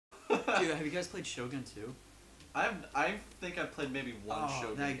Dude, have you guys played Shogun 2? I think I've played maybe one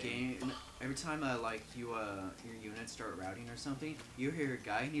Shogun that game. Every time like your units start routing or something, you hear a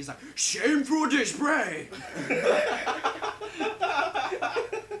guy and he's like, "Shameful display."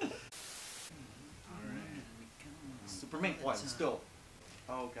 Superman one still.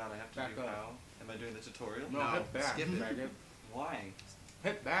 Oh god, I have to Back do up. how? Am I doing the tutorial? No, hit back. skip it. Why?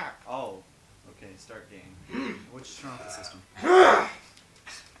 Hit back. Oh. Okay, start game. What's wrong with the system?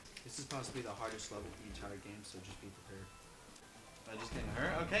 This is possibly the hardest level of the entire game, so just be prepared. I just getting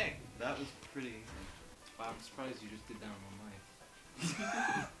hurt? Okay. That was pretty easy. Wow, I'm surprised you just did that on my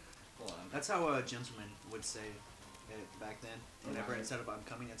mic. Hold on. That's how a gentleman would say it back then. Whenever instead of "I'm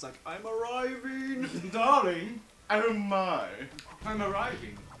coming," it's like, "I'm arriving." Darling, Oh my. I'm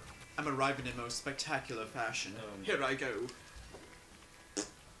arriving. I'm arriving in most spectacular fashion. Here I go.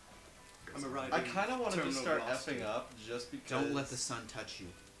 I'm arriving. I kind of wanted to Terminal start velocity. effing up just because. Don't let the sun touch you.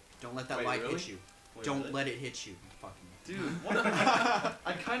 Don't let that Wait, light really? hit you. Wait, Don't really? let it hit you. Fucking. Dude, what?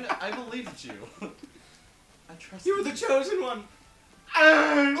 I believed you. I trust You were the chosen one.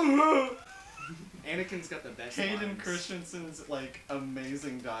 Anakin's got the best Hayden lines Christensen's like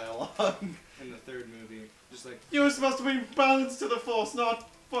amazing dialogue. in the third movie. Just like, You were supposed to bring balance to the force, not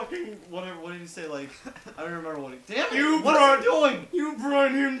fucking whatever. What did he say? Like, I don't remember what he. Damn it! You What brought- is he doing? you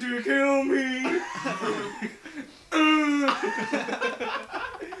brought him to kill me.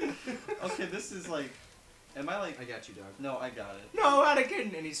 Okay, this is like. Am I like? I got you, dog. No, I got it. No,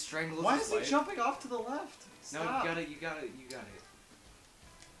 Anakin, and he strangles Why his is he wife. jumping off to the left? No, Stop. you got it.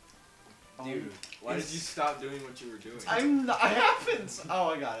 Oh, Dude, why did you stop doing what you were doing? I haven't. Oh,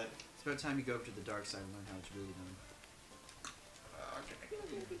 I got it. It's about time you go over to the dark side and learn how it's really done.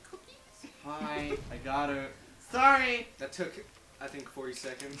 Hi, I got her. Sorry. That took, I think, 40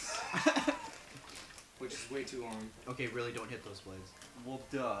 seconds. Which is way too long. Okay, really don't hit those blades. Well,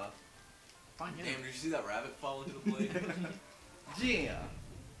 duh. Fine, hit Damn, him. did you see that rabbit fall into the blade? Yeah.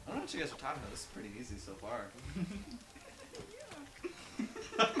 I don't know what you guys are talking about. This is pretty easy so far.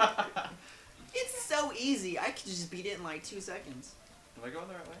 It's so easy. I could just beat it in like 2 seconds. Am I going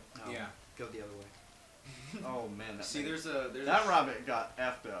the right way? No, Yeah. Go the other way. Oh man, that See, thing- there's a that rabbit got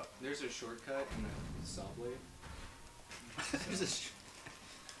effed up. There's a shortcut in the saw blade. There's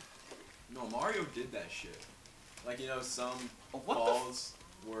a No, Mario did that shit. Like, you know, some Oh, what the falls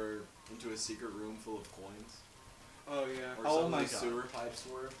were into a secret room full of coins. Oh yeah. Or Oh some my of the God. sewer pipes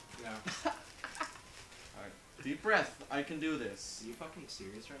were. Yeah. Alright, deep breath. I can do this. Are you fucking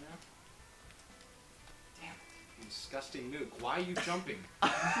serious right now? Damn. You disgusting nuke. Why are you jumping?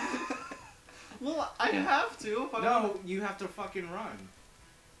 Well, I have to. If I No, you have to fucking run.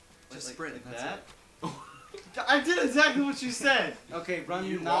 Just like sprint, that's that. I did exactly what you said. Okay, run.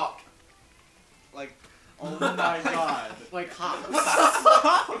 You not walk. like Oh my god. like hop.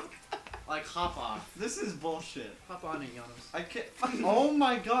 Like hop off. This is bullshit. Hop on it, Jonas. I can't. Oh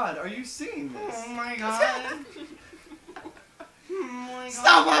my god, are you seeing this? my god. Oh my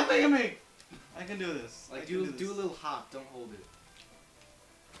Stop laughing at me! I can do this. I Like can do this. a little hop. Don't hold it.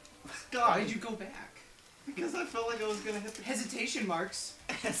 God. Why did you go back? Because I felt like I was gonna hit the. Hesitation marks.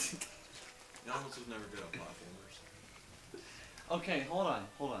 Giannis was never good at platformers. Okay, hold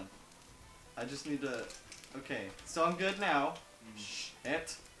on. I just need to. Okay, so I'm good now.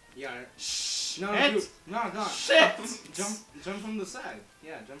 Shit. Yeah. Shit. No, dude. No. Shit. Jump from the side.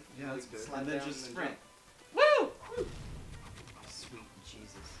 Yeah, jump. Yeah, that's good. slide And then down just and sprint. jump. Woo! Sweet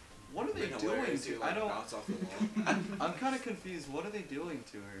Jesus. What are they Like, doing hilarious, to? you, like, I don't. bounce off the wall. I'm kind of confused. What are they doing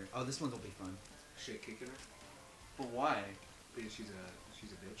to her? Oh, this one will be fun. Shit kicking her. But why? Because she's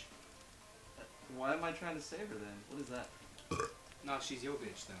a bitch. Why am I trying to save her then? What is that? No, she's your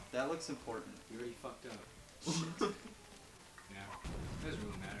bitch though. That looks important. You already fucked up. Yeah. It doesn't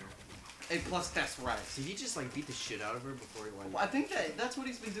really matter. A plus, that's right. Did he just like beat the shit out of her before he like? Well, I think that's what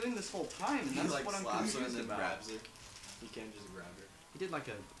he's been doing this whole time, and He that's like what I'm slaps her and confused then about. grabs her. He can't just grab her. He did like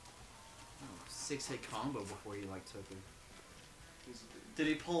a 6-hit combo before he like took her. He's- Did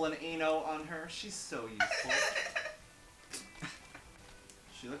he pull an Eno on her? She's so useful.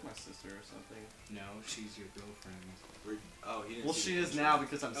 She like my sister or something. No, she's your girlfriend. Oh, he didn't Well, see she the is intro. now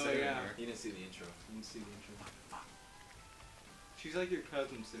because I'm Oh, saving yeah. her. He didn't see the intro. You can see the intro. She's like your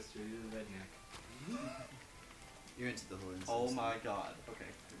cousin sister. You're a redneck. You're into the whole. Oh my god. Okay,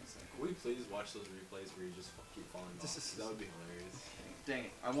 give me a second. Can we please watch those replays where you just keep falling off? That would be hilarious. Dang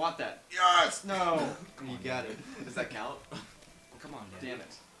it. I want that. Yes! No! You got it. Does that count? Come on, Dad. Damn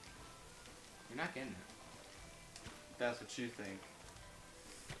it. You're not getting it. That's what you think.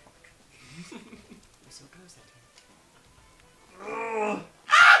 We're so close that time.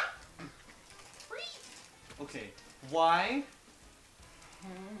 Okay, why?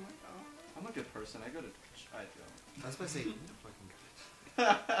 a good person. I go to. I I was about to say,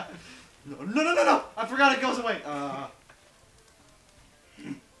 go. No! I forgot it goes away. You got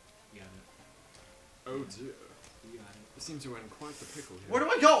it. Oh dear. You got it. It seems we're in quite the pickle here. Where do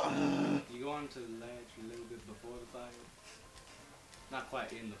I go? You go onto the ledge a little bit before the fire. Not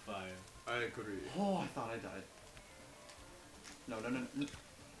quite in the fire. I agree. Oh, I thought I died. No.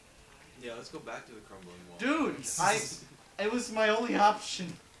 Yeah, let's go back to the crumbling wall. Dude, it was my only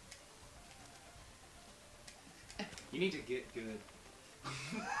option. You need to get good.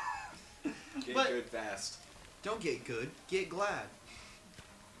 Get But- good fast. don't get good, get glad.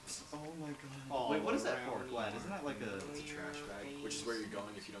 Oh my god. All Wait, what is that for, around Glad? Isn't that like a... It's a trash bag, which is where you're going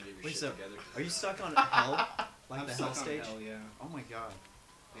if you don't get your Wait, shit so together. are you stuck on hell? Like I'm the stuck hell on stage? hell, yeah. Oh my god.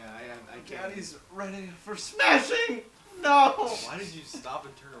 Yeah, I Daddy's ready for smashing! No! Why did you stop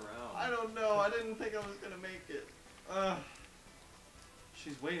and turn around? I don't know. I didn't think I was gonna make it.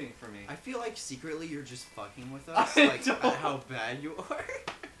 She's waiting for me. I feel like secretly you're just fucking with us, I like don't. at how bad you are.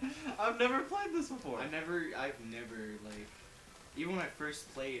 I've never played this before. I've never, like, even when I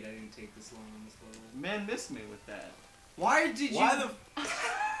first played, I didn't take this long on this level. Man missed me with that. Why did Why you? the?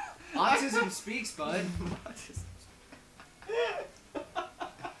 Autism speaks, bud.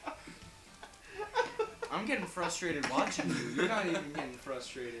 I'm getting frustrated watching you. You're not even getting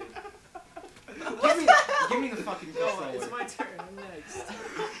frustrated. Give me the fucking controller. It's my turn. I'm next.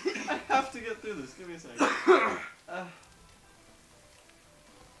 I have to get through this. Give me a second.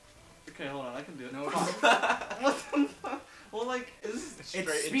 Okay, hold on. I can do it. No, What the fuck? Well, like, is Straight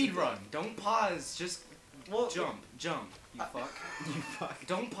it's into speed it. run. Don't pause. Just well, jump. You fuck. You fuck.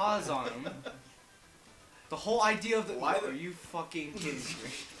 Don't pause on him. The whole idea of the. Why the- Are you fucking kidding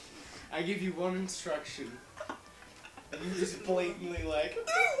me? I give you one instruction. And you just blatantly like,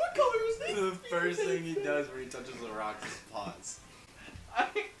 what color is this? The first thing he does when he touches the rock is pause.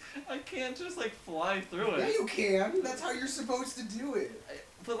 I can't just like fly through Yeah, it. you can. That's how you're supposed to do it.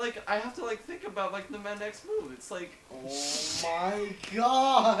 But like, I have to like think about like my next move. It's like, Oh my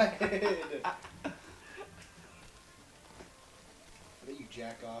god! I bet you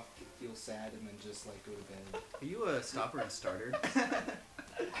jack off, feel sad, and then just like go to bed. Are you a stopper and starter?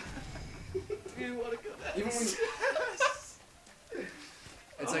 do you want to go next? Even when you,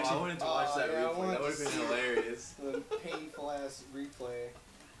 It's I actually. wanted to watch that yeah, I replay. wanted That would have to been see- hilarious. the painful ass replay.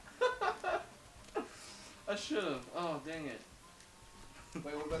 I should have. Oh, dang it.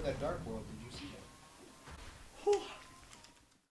 Wait, what about that Dark World? Did you see that?